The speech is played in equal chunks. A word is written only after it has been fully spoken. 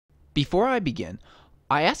Before I begin,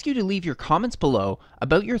 I ask you to leave your comments below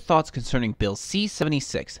about your thoughts concerning Bill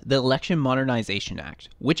C-76, the Election Modernization Act,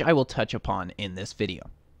 which I will touch upon in this video.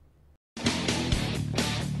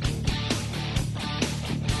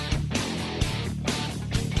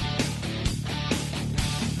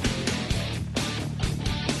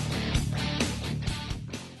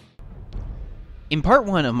 In part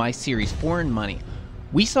 1 of my series Foreign Money,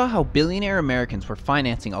 we saw how billionaire Americans were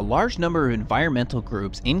financing a large number of environmental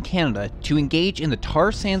groups in Canada to engage in the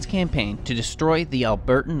tar sands campaign to destroy the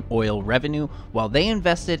Albertan oil revenue while they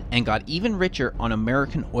invested and got even richer on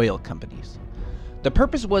American oil companies. The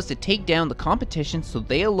purpose was to take down the competition so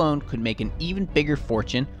they alone could make an even bigger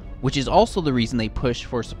fortune, which is also the reason they pushed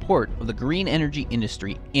for support of the green energy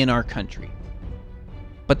industry in our country.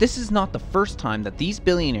 But this is not the first time that these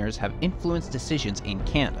billionaires have influenced decisions in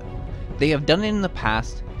Canada. They have done it in the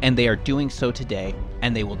past, and they are doing so today,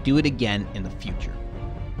 and they will do it again in the future.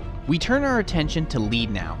 We turn our attention to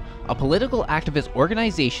Leadnow, a political activist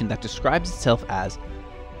organization that describes itself as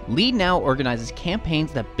Leadnow organizes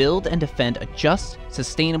campaigns that build and defend a just,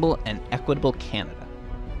 sustainable, and equitable Canada.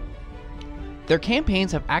 Their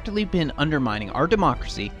campaigns have actively been undermining our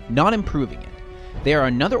democracy, not improving it. They are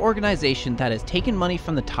another organization that has taken money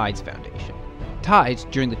from the Tides Foundation. Tides,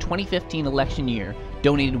 during the 2015 election year,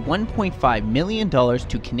 donated $1.5 million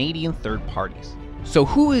to Canadian third parties. So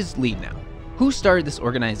who is Leadnow? Who started this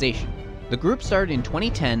organization? The group started in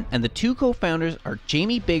 2010, and the two co-founders are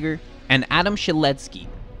Jamie Biggar and Adam Sheletsky.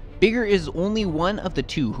 Biggar is only one of the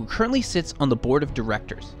two who currently sits on the board of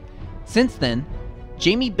directors. Since then,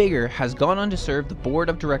 Jamie Biggar has gone on to serve the board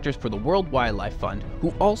of directors for the World Wildlife Fund,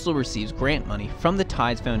 who also receives grant money from the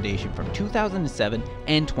Tides Foundation from 2007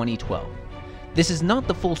 and 2012. This is not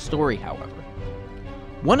the full story, however.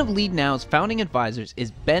 One of Leadnow's founding advisors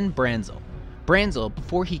is Ben Branzel. Branzel,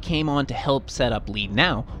 before he came on to help set up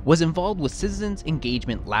Leadnow, was involved with Citizens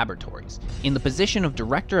Engagement Laboratories in the position of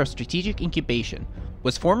Director of Strategic Incubation,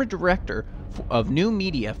 was former Director of New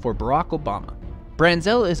Media for Barack Obama.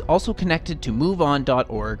 Branzel is also connected to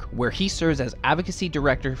MoveOn.org, where he serves as Advocacy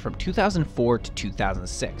Director from 2004 to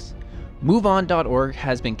 2006. MoveOn.org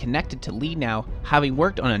has been connected to Leadnow, having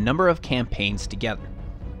worked on a number of campaigns together.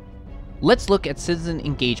 Let's look at Citizen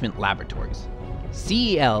Engagement Laboratories.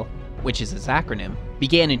 CEL, which is its acronym,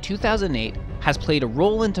 began in 2008, has played a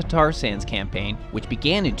role in the tar sands campaign, which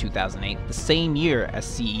began in 2008, the same year as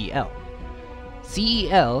CEL.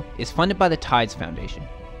 CEL is funded by the Tides Foundation.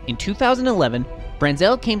 In 2011,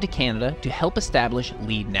 Branzel came to Canada to help establish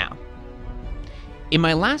Leadnow. In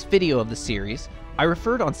my last video of the series, I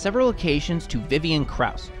referred on several occasions to Vivian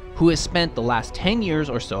Krause, who has spent the last 10 years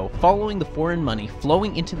or so following the foreign money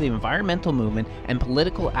flowing into the environmental movement and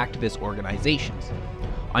political activist organizations.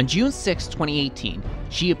 On June 6, 2018,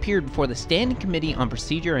 she appeared before the Standing Committee on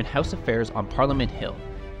Procedure and House Affairs on Parliament Hill.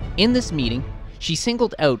 In this meeting, she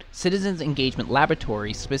singled out Citizens Engagement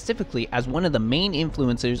Laboratories specifically as one of the main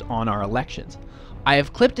influencers on our elections. I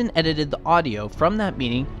have clipped and edited the audio from that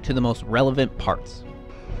meeting to the most relevant parts.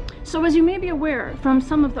 So as you may be aware from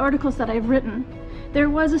some of the articles that I've written, there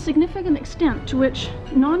was a significant extent to which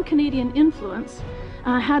non-Canadian influence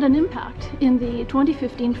had an impact in the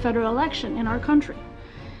 2015 federal election in our country.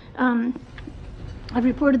 I've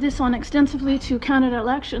reported this on extensively to Canada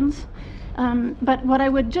Elections, but what I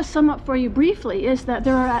would just sum up for you briefly is that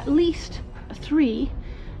there are at least 3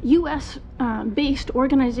 US-based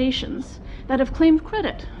organizations that have claimed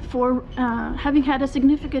credit for having had a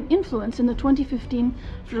significant influence in the 2015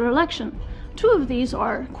 federal election. 2 of these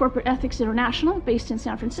are Corporate Ethics International, based in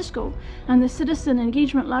San Francisco, and the Citizen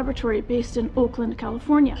Engagement Laboratory, based in Oakland,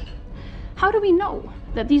 California. How do we know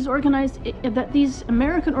that these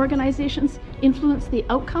American organizations influenced the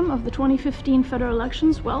outcome of the 2015 federal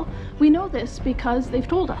elections? Well, we know this because they've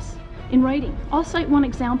told us in writing. I'll cite one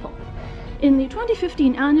example. In the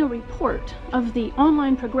 2015 annual report of the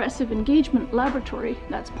Online Progressive Engagement Laboratory,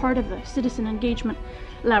 that's part of the Citizen Engagement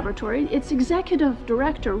Laboratory, its executive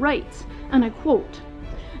director writes, and I quote,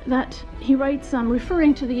 that he writes,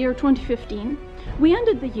 referring to the year 2015, "We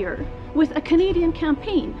ended the year with a Canadian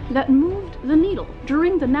campaign that moved the needle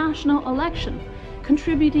during the national election,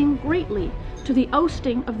 contributing greatly to the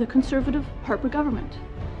ousting of the Conservative Harper government."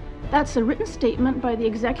 That's a written statement by the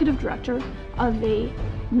executive director of a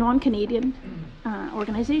non-Canadian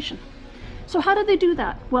organization. So how did they do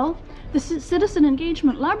that? Well, the Citizen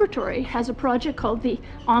Engagement Laboratory has a project called the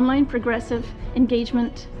Online Progressive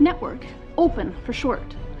Engagement Network, OPEN for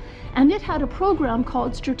short. And it had a program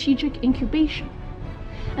called Strategic Incubation.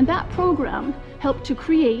 And that program helped to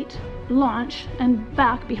create, launch, and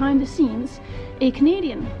back behind the scenes a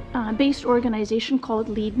Canadian based organization called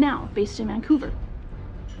Leadnow, based in Vancouver.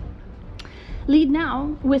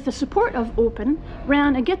 Leadnow, with the support of Open,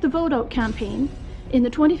 ran a Get the Vote Out campaign in the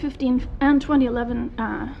 2015 and 2011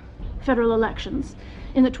 federal elections.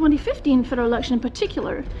 In the 2015 federal election in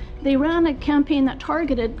particular, they ran a campaign that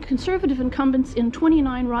targeted Conservative incumbents in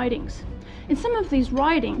 29 ridings. In some of these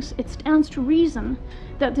ridings, it stands to reason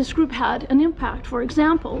that this group had an impact. For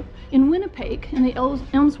example, in Winnipeg, in the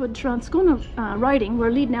Elmswood-Transcona riding,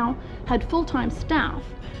 where Leadnow had full-time staff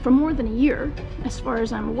for more than a year, as far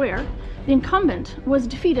as I'm aware, the incumbent was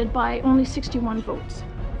defeated by only 61 votes.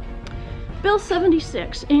 Bill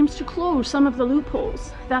 76 aims to close some of the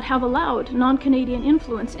loopholes that have allowed non-Canadian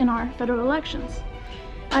influence in our federal elections.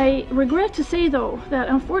 I regret to say, though, that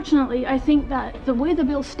unfortunately I think that the way the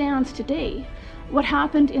bill stands today, what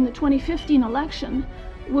happened in the 2015 election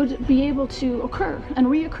would be able to occur and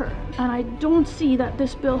reoccur. And I don't see that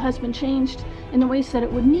this bill has been changed in the ways that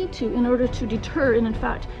it would need to in order to deter and in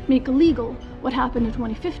fact make illegal what happened in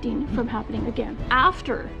 2015 from happening again.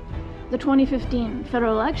 After the 2015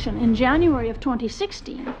 federal election, in January of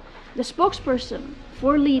 2016, the spokesperson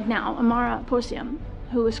for Leadnow, Amara Posian,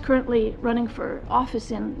 who is currently running for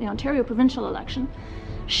office in the Ontario provincial election,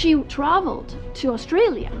 she traveled to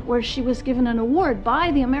Australia, where she was given an award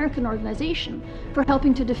by the American organization for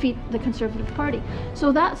helping to defeat the Conservative Party.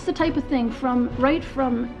 So that's the type of thing from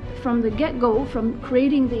the get-go, from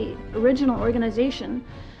creating the original organization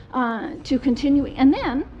to continuing. And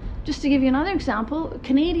then, just to give you another example,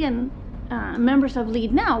 Canadian members of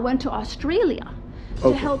Leadnow went to Australia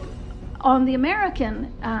to help on the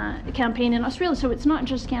American campaign in Australia, so it's not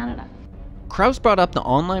just Canada. Krause brought up the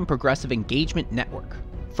Online Progressive Engagement Network.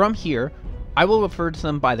 From here, I will refer to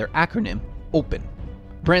them by their acronym, OPEN.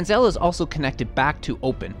 Branzell is also connected back to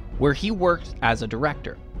OPEN, where he worked as a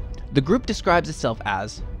director. The group describes itself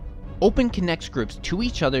as OPEN connects groups to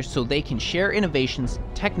each other so they can share innovations,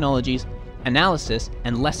 technologies, analysis,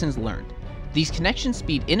 and lessons learned. These connections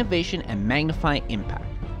speed innovation and magnify impact.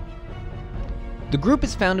 The group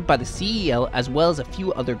is founded by the CEL as well as a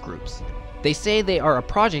few other groups. They say they are a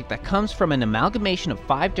project that comes from an amalgamation of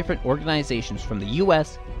 5 different organizations from the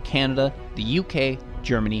US, Canada, the UK,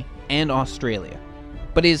 Germany, and Australia,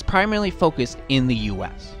 but it is primarily focused in the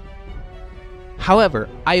US. However,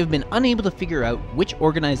 I have been unable to figure out which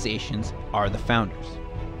organizations are the founders.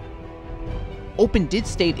 Open did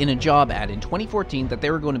state in a job ad in 2014 that they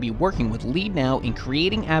were going to be working with Leadnow in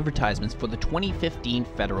creating advertisements for the 2015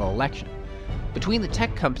 federal election. Between the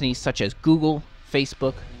tech companies such as Google,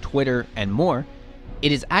 Facebook, Twitter, and more,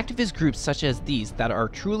 it is activist groups such as these that are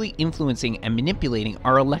truly influencing and manipulating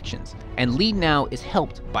our elections, and Leadnow is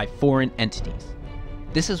helped by foreign entities.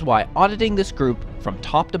 This is why auditing this group from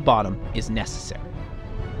top to bottom is necessary.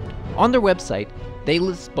 On their website, they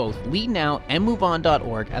list both Leadnow and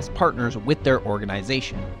MoveOn.org as partners with their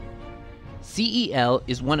organization. CEL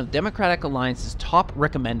is one of Democratic Alliance's top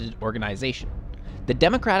recommended organizations. The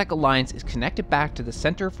Democratic Alliance is connected back to the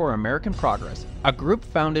Center for American Progress, a group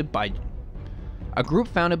founded by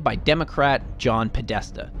Democrat John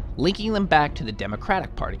Podesta, linking them back to the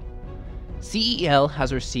Democratic Party. CEL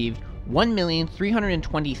has received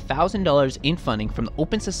 $1,320,000 in funding from the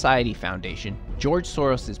Open Society Foundation, George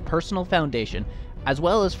Soros' personal foundation, as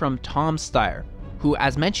well as from Tom Steyer, who,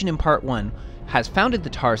 as mentioned in Part 1, has founded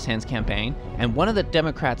the Tar Sands campaign and one of the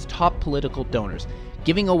Democrats' top political donors,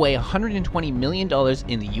 giving away $120 million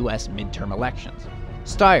in the US midterm elections.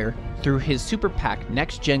 Steyer, through his super PAC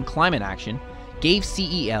Next Gen Climate Action, gave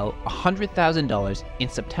CEL $100,000 in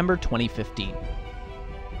September 2015.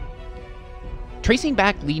 Tracing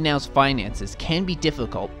back Leadnow's finances can be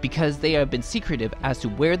difficult because they have been secretive as to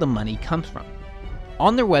where the money comes from.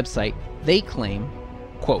 On their website, they claim,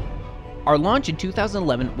 quote, "Our launch in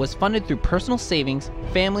 2011 was funded through personal savings,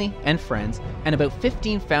 family, and friends, and about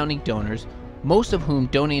 15 founding donors, most of whom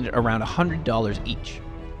donated around $100 each.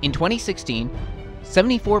 In 2016,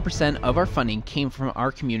 74% of our funding came from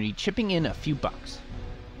our community chipping in a few bucks.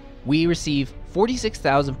 We received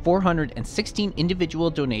 46,416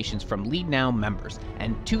 individual donations from Leadnow members,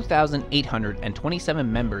 and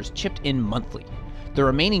 2,827 members chipped in monthly. The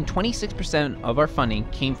remaining 26% of our funding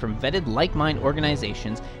came from vetted like-minded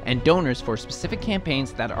organizations and donors for specific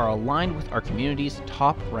campaigns that are aligned with our community's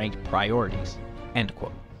top-ranked priorities." End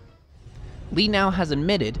quote. Leadnow has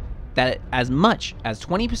admitted that as much as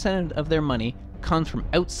 20% of their money comes from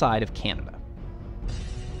outside of Canada.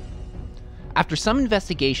 After some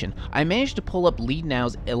investigation, I managed to pull up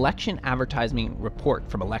Leadnow's election advertising report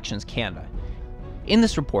from Elections Canada. In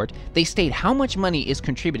this report, they state how much money is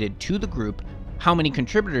contributed to the group, how many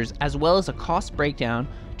contributors, as well as a cost breakdown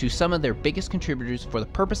to some of their biggest contributors for the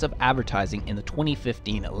purpose of advertising in the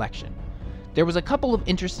 2015 election. There was a couple of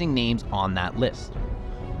interesting names on that list.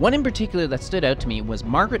 One in particular that stood out to me was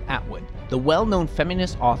Margaret Atwood, the well-known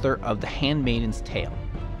feminist author of The Handmaid's Tale.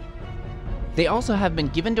 They also have been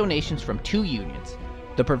given donations from two unions,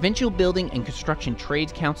 the Provincial Building and Construction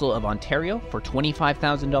Trades Council of Ontario for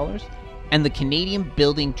 $25,000 and the Canadian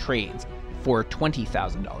Building Trades for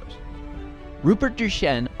 $20,000. Rupert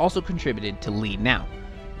Duchesne also contributed to Leadnow.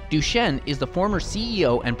 Duchesne is the former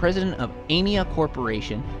CEO and president of Aimia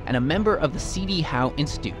Corporation and a member of the C.D. Howe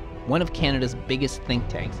Institute, one of Canada's biggest think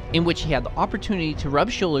tanks, in which he had the opportunity to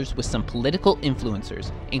rub shoulders with some political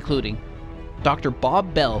influencers, including Dr.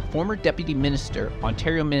 Bob Bell, former Deputy Minister,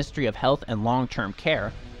 Ontario Ministry of Health and Long-Term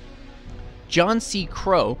Care, John C.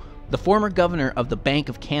 Crow, the former Governor of the Bank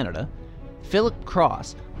of Canada, Philip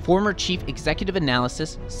Cross, former Chief Executive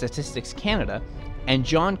Analysis, Statistics Canada, and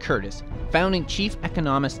John Curtis, founding Chief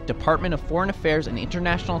Economist, Department of Foreign Affairs and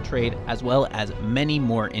International Trade, as well as many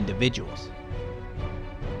more individuals.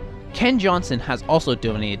 Ken Johnson has also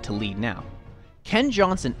donated to Leadnow. Ken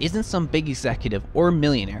Johnson isn't some big executive or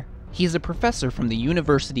millionaire. He is a professor from the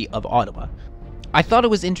University of Ottawa. I thought it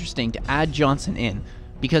was interesting to add Johnson in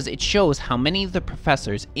because it shows how many of the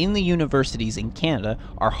professors in the universities in Canada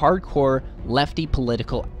are hardcore lefty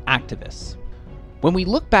political activists. When we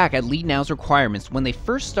look back at Leadnow's requirements when they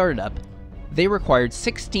first started up, they required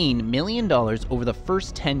 $16 million over the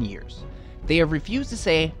first 10 years. They have refused to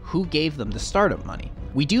say who gave them the startup money.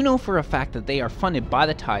 We do know for a fact that they are funded by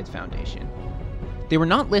the Tides Foundation. They were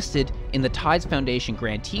not listed in the Tides Foundation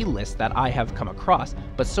grantee list that I have come across,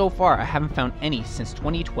 but so far I haven't found any since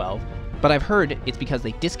 2012, but I've heard it's because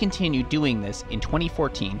they discontinued doing this in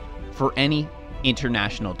 2014 for any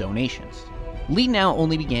international donations. Leadnow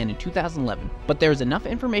only began in 2011, but there is enough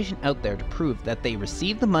information out there to prove that they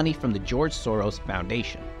received the money from the George Soros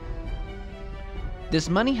Foundation. This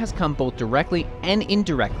money has come both directly and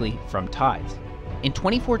indirectly from Tides. In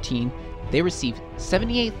 2014, they received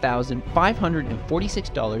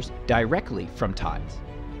 $78,546 directly from Tides.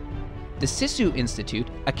 The Sisu Institute,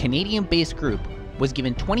 a Canadian-based group, was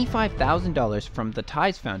given $25,000 from the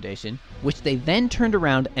Tides Foundation, which they then turned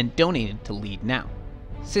around and donated to Leadnow.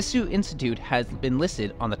 Sisu Institute has been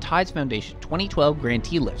listed on the Tides Foundation 2012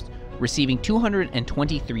 grantee list, receiving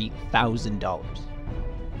 $223,000.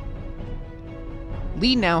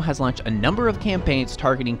 Leadnow has launched a number of campaigns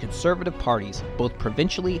targeting conservative parties, both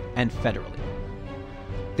provincially and federally.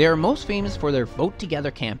 They are most famous for their Vote Together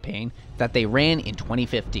campaign that they ran in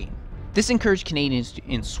 2015. This encouraged Canadians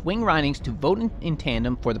in swing ridings to vote in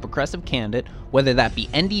tandem for the progressive candidate, whether that be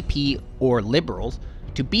NDP or Liberals,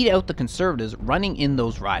 to beat out the Conservatives running in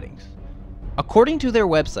those ridings. According to their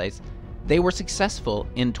websites, they were successful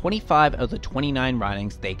in 25 of the 29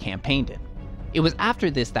 ridings they campaigned in. It was after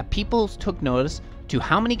this that people took notice to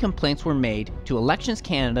how many complaints were made to Elections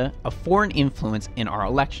Canada of foreign influence in our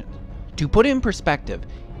elections. To put it in perspective,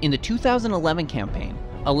 in the 2011 campaign,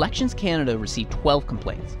 Elections Canada received 12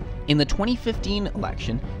 complaints. In the 2015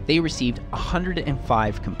 election, they received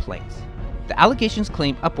 105 complaints. The allegations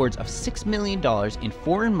claim upwards of $6 million in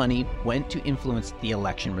foreign money went to influence the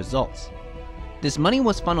election results. This money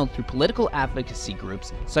was funneled through political advocacy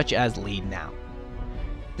groups such as Leadnow.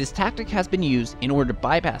 This tactic has been used in order to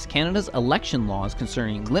bypass Canada's election laws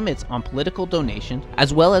concerning limits on political donations,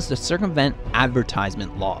 as well as to circumvent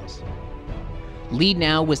advertisement laws.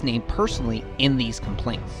 Leadnow was named personally in these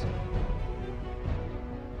complaints.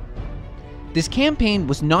 This campaign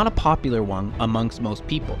was not a popular one amongst most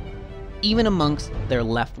people, even amongst their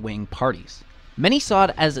left-wing parties. Many saw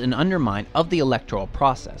it as an undermine of the electoral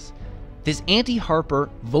process. This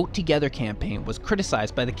anti-Harper Vote Together campaign was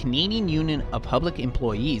criticized by the Canadian Union of Public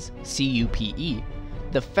Employees, CUPE,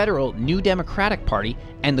 the federal New Democratic Party,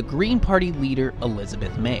 and the Green Party leader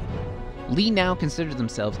Elizabeth May. Leadnow considers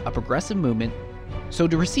themselves a progressive movement, so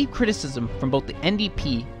to receive criticism from both the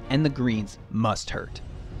NDP and the Greens must hurt.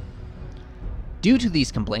 Due to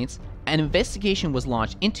these complaints, an investigation was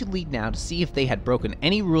launched into Leadnow to see if they had broken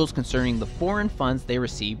any rules concerning the foreign funds they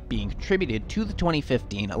received being contributed to the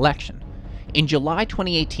 2015 election. In July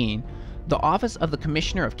 2018, the Office of the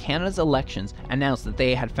Commissioner of Canada's Elections announced that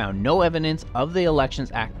they had found no evidence of the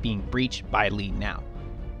Elections Act being breached by Leadnow.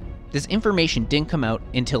 This information didn't come out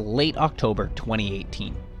until late October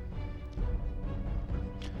 2018.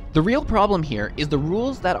 The real problem here is the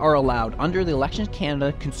rules that are allowed under the Elections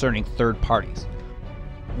Canada concerning third parties.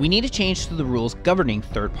 We need a change to the rules governing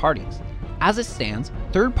third parties. As it stands,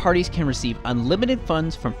 third parties can receive unlimited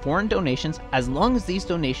funds from foreign donations as long as these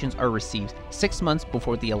donations are received 6 months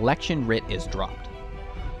before the election writ is dropped.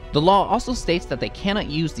 The law also states that they cannot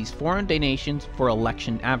use these foreign donations for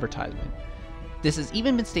election advertisement. This has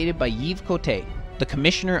even been stated by Yves Cote, the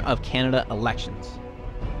Commissioner of Canada Elections.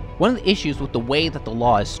 One of the issues with the way that the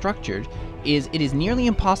law is structured is it is nearly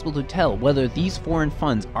impossible to tell whether these foreign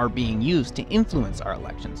funds are being used to influence our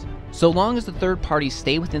elections. So long as the third parties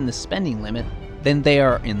stay within the spending limit, then they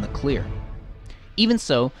are in the clear. Even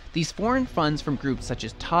so, these foreign funds from groups such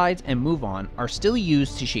as Tides and Move On are still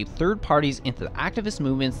used to shape third parties into the activist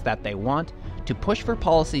movements that they want, to push for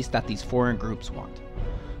policies that these foreign groups want.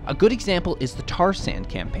 A good example is the tar sand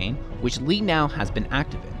campaign, which Leadnow has been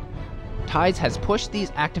active in. Tides has pushed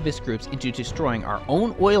these activist groups into destroying our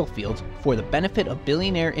own oil fields for the benefit of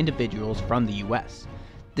billionaire individuals from the US.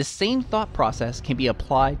 This same thought process can be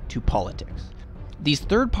applied to politics. These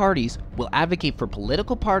third parties will advocate for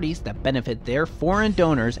political parties that benefit their foreign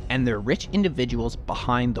donors and their rich individuals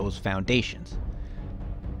behind those foundations.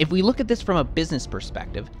 If we look at this from a business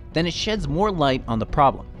perspective, then it sheds more light on the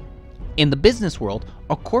problem. In the business world,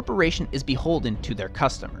 a corporation is beholden to their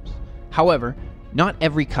customers. However, not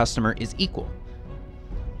every customer is equal.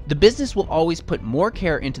 The business will always put more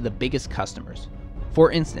care into the biggest customers.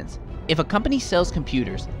 For instance, if a company sells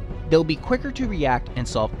computers, they'll be quicker to react and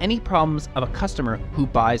solve any problems of a customer who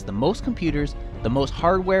buys the most computers, the most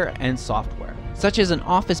hardware and software, such as an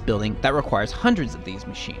office building that requires hundreds of these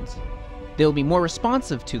machines. They'll be more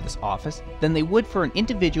responsive to this office than they would for an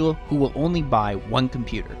individual who will only buy one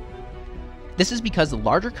computer. This is because the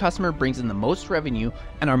larger customer brings in the most revenue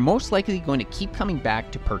and are most likely going to keep coming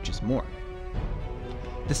back to purchase more.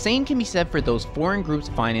 The same can be said for those foreign groups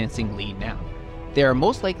financing Leadnow. They are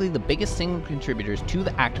most likely the biggest single contributors to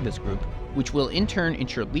the activist group, which will in turn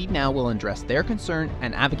ensure Leadnow will address their concern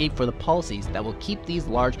and advocate for the policies that will keep these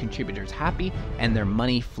large contributors happy and their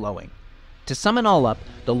money flowing. To sum it all up,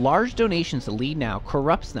 the large donations to Leadnow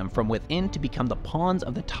corrupts them from within to become the pawns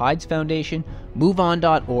of the Tides Foundation,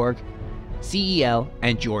 MoveOn.org, CEL,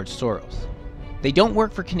 and George Soros. They don't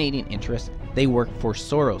work for Canadian interests, they work for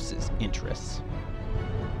Soros's interests.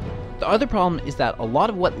 The other problem is that a lot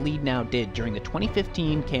of what Leadnow did during the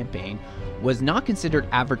 2015 campaign was not considered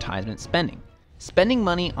advertisement spending. Spending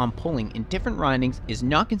money on polling in different ridings is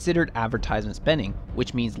not considered advertisement spending,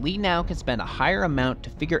 which means Leadnow can spend a higher amount to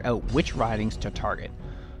figure out which ridings to target.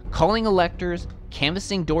 Calling electors,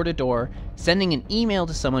 canvassing door to door, sending an email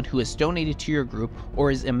to someone who has donated to your group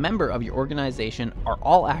or is a member of your organization are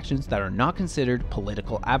all actions that are not considered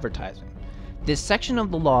political advertising. This section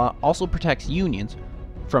of the law also protects unions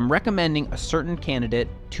from recommending a certain candidate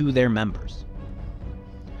to their members.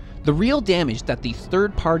 The real damage that these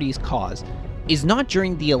third parties cause is not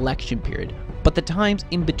during the election period, but the times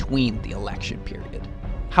in between the election period.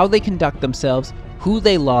 How they conduct themselves, who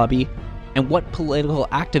they lobby, and what political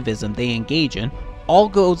activism they engage in all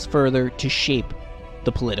goes further to shape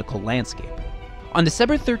the political landscape. On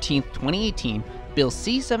December 13, 2018, Bill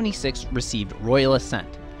C-76 received royal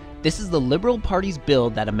assent. This is the Liberal Party's bill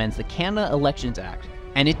that amends the Canada Elections Act,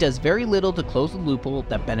 and it does very little to close the loophole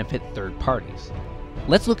that benefit third parties.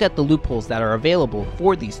 Let's look at the loopholes that are available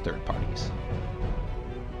for these third parties.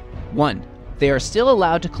 1. They are still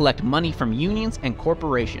allowed to collect money from unions and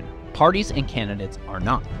corporations. Parties and candidates are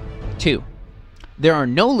not. 2. There are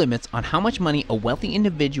no limits on how much money a wealthy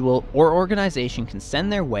individual or organization can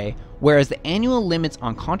send their way, whereas the annual limits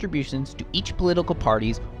on contributions to each political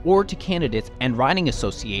parties or to candidates and riding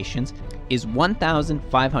associations is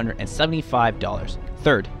 $1,575.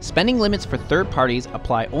 Third, spending limits for third parties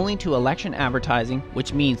apply only to election advertising,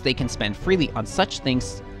 which means they can spend freely on such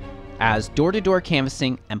things as door-to-door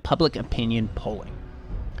canvassing and public opinion polling.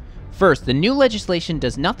 First, the new legislation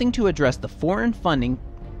does nothing to address the foreign funding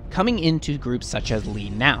coming into groups such as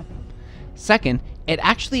Leadnow. Second, it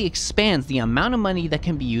actually expands the amount of money that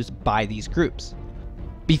can be used by these groups.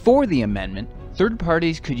 Before the amendment, third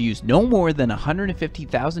parties could use no more than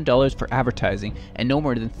 $150,000 for advertising and no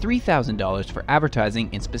more than $3,000 for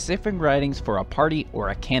advertising in specific ridings for a party or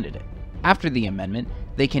a candidate. After the amendment,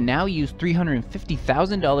 they can now use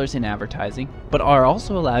 $350,000 in advertising, but are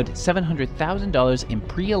also allowed $700,000 in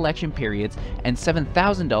pre-election periods and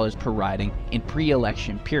 $7,000 per riding in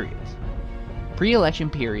pre-election periods. Pre-election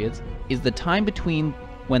periods is the time between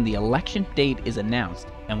when the election date is announced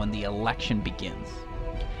and when the election begins.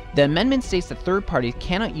 The amendment states that third parties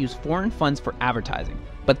cannot use foreign funds for advertising,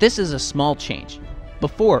 but this is a small change.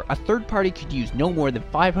 Before, a third party could use no more than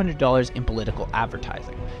 $500 in political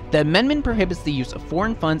advertising. The amendment prohibits the use of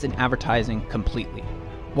foreign funds in advertising completely.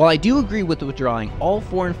 While I do agree with withdrawing all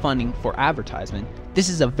foreign funding for advertisement, this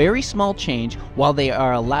is a very small change while they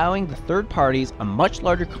are allowing the third parties a much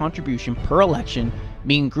larger contribution per election,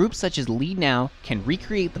 meaning groups such as Leadnow can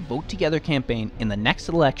recreate the Vote Together campaign in the next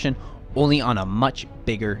election only on a much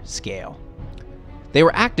bigger scale. They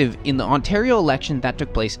were active in the Ontario election that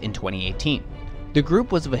took place in 2018. The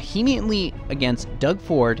group was vehemently against Doug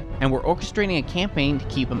Ford and were orchestrating a campaign to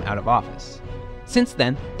keep him out of office. Since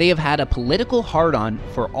then, they have had a political hard-on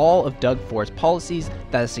for all of Doug Ford's policies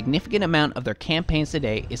that a significant amount of their campaigns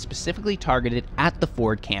today is specifically targeted at the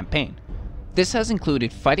Ford campaign. This has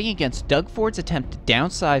included fighting against Doug Ford's attempt to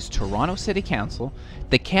downsize Toronto City Council,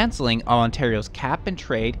 the cancelling of Ontario's cap and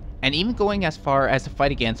trade, and even going as far as to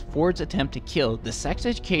fight against Ford's attempt to kill the sex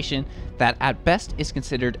education that at best is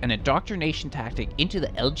considered an indoctrination tactic into the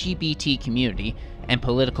LGBT community and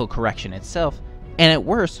political correction itself, and at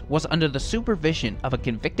worst was under the supervision of a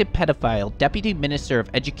convicted pedophile Deputy Minister of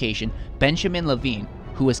Education Benjamin Levine,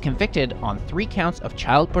 who was convicted on 3 counts of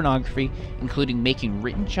child pornography, including making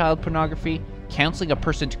written child pornography, counseling a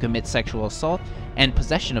person to commit sexual assault, and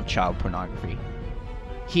possession of child pornography.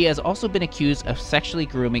 He has also been accused of sexually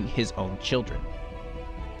grooming his own children.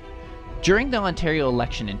 During the Ontario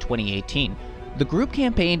election in 2018, the group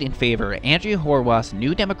campaigned in favor of Andrea Horwath's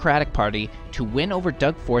New Democratic Party to win over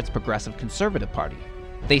Doug Ford's Progressive Conservative Party.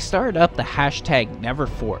 They started up the hashtag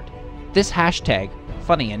 #NeverFord. This hashtag,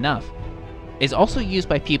 funny enough, is also used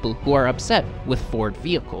by people who are upset with Ford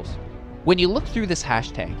vehicles. When you look through this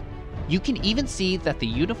hashtag, you can even see that the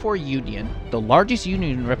Unifor Union, the largest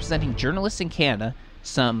union representing journalists in Canada,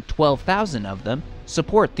 some 12,000 of them,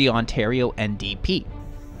 support the Ontario NDP.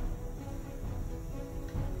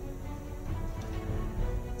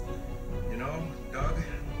 You know, Doug,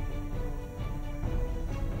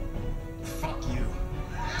 fuck you.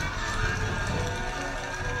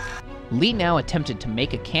 Leadnow attempted to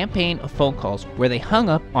make a campaign of phone calls where they hung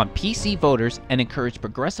up on PC voters and encouraged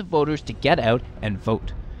progressive voters to get out and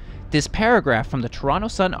vote. This paragraph from the Toronto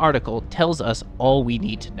Sun article tells us all we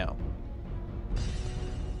need to know.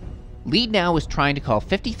 Leadnow is trying to call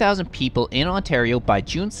 50,000 people in Ontario by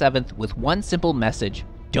June 7th with one simple message: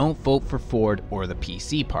 don't vote for Ford or the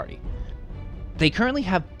PC party. They currently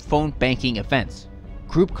have phone banking events,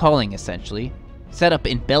 group calling essentially, set up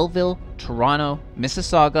in Belleville, Toronto,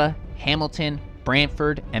 Mississauga, Hamilton,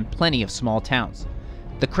 Brantford, and plenty of small towns.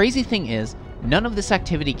 The crazy thing is, none of this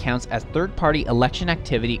activity counts as third-party election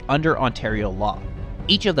activity under Ontario law.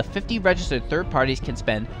 Each of the 50 registered third parties can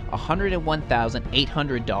spend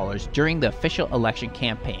 $101,800 during the official election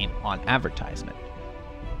campaign on advertisement.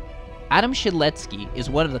 Adam Shedletsky is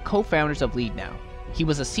one of the co-founders of Leadnow. He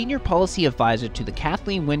was a senior policy advisor to the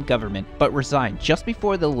Kathleen Wynne government but resigned just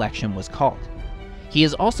before the election was called. He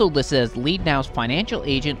is also listed as Leadnow's financial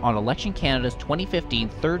agent on Election Canada's 2015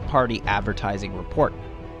 third-party advertising report.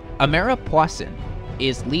 Amara Poisson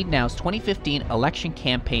is Leadnow's 2015 election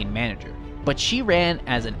campaign manager, but she ran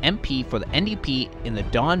as an MP for the NDP in the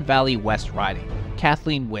Don Valley West riding,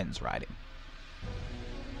 Kathleen Wynne's riding.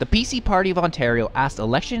 The PC Party of Ontario asked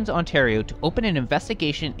Elections Ontario to open an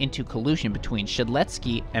investigation into collusion between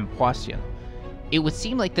Shedletsky and Poisson. It would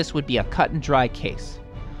seem like this would be a cut and dry case.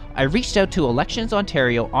 I reached out to Elections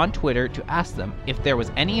Ontario on Twitter to ask them if there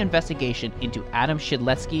was any investigation into Adam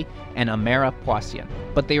Shedletsky and Amara Poisson,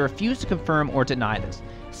 but they refused to confirm or deny this,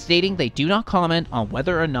 stating they do not comment on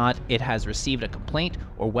whether or not it has received a complaint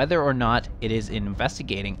or whether or not it is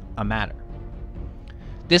investigating a matter.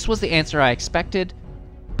 This was the answer I expected,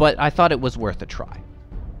 but I thought it was worth a try.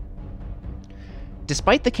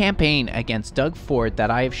 Despite the campaign against Doug Ford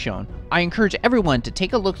that I have shown, I encourage everyone to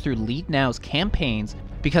take a look through Leadnow's campaigns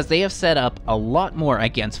because they have set up a lot more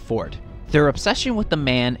against Ford. Their obsession with the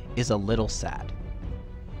man is a little sad.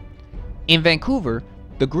 In Vancouver,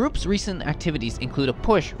 the group's recent activities include a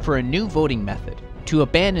push for a new voting method, to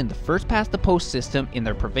abandon the first-past-the-post system in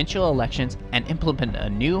their provincial elections and implement a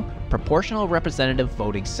new, proportional representative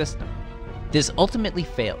voting system. This ultimately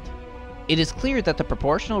failed. It is clear that the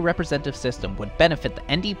proportional representative system would benefit the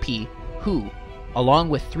NDP, who, along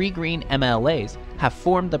with 3 Green MLAs, have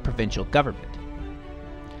formed the provincial government.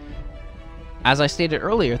 As I stated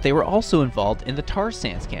earlier, they were also involved in the tar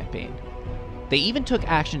sands campaign. They even took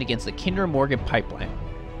action against the Kinder Morgan pipeline.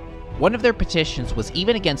 One of their petitions was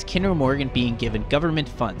even against Kinder Morgan being given government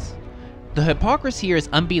funds. The hypocrisy here is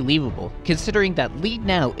unbelievable, considering that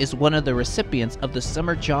Leadnow is one of the recipients of the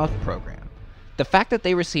Summer Job Program. The fact that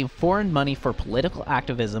they receive foreign money for political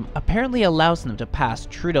activism apparently allows them to pass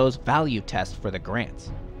Trudeau's value test for the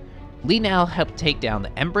grants. Leadnow helped take down the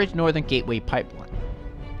Enbridge Northern Gateway pipeline.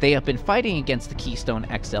 They have been fighting against the Keystone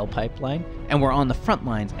XL pipeline and were on the front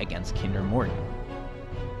lines against Kinder Morgan.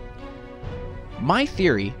 My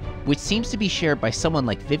theory, which seems to be shared by someone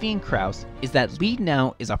like Vivian Krause, is that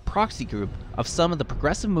Leadnow is a proxy group of some of the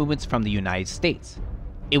progressive movements from the United States.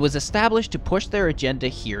 It was established to push their agenda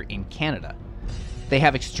here in Canada. They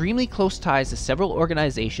have extremely close ties to several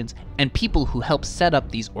organizations and people who helped set up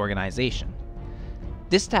these organizations.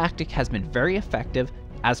 This tactic has been very effective,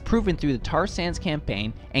 as proven through the tar sands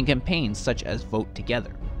campaign and campaigns such as Vote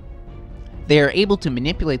Together. They are able to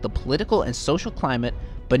manipulate the political and social climate,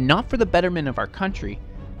 but not for the betterment of our country,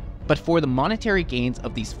 but for the monetary gains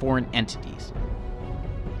of these foreign entities.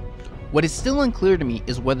 What is still unclear to me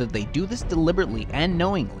is whether they do this deliberately and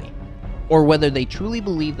knowingly, or whether they truly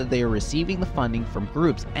believe that they are receiving the funding from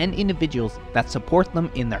groups and individuals that support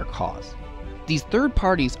them in their cause. These third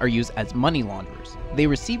parties are used as money launderers. They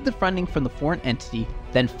receive the funding from the foreign entity,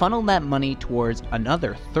 then funnel that money towards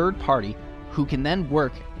another third party who can then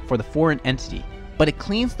work for the foreign entity, but it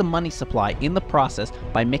cleans the money supply in the process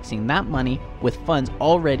by mixing that money with funds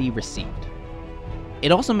already received.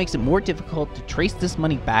 It also makes it more difficult to trace this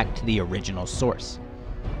money back to the original source.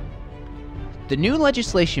 The new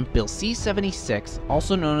legislation, Bill C-76,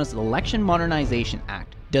 also known as the Election Modernization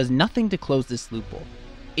Act, does nothing to close this loophole.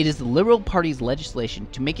 It is the Liberal Party's legislation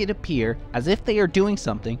to make it appear as if they are doing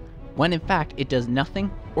something, when in fact it does nothing,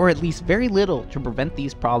 or at least very little, to prevent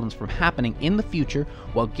these problems from happening in the future,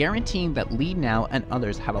 while guaranteeing that Leadnow and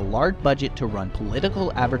others have a large budget to run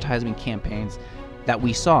political advertising campaigns that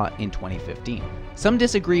we saw in 2015. Some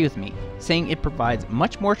disagree with me, saying it provides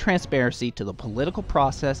much more transparency to the political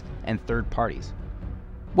process and third parties.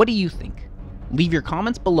 What do you think? Leave your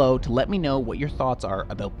comments below to let me know what your thoughts are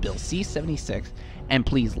about Bill C-76, and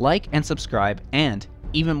please like and subscribe, and,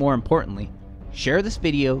 even more importantly, share this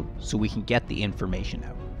video so we can get the information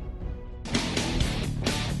out.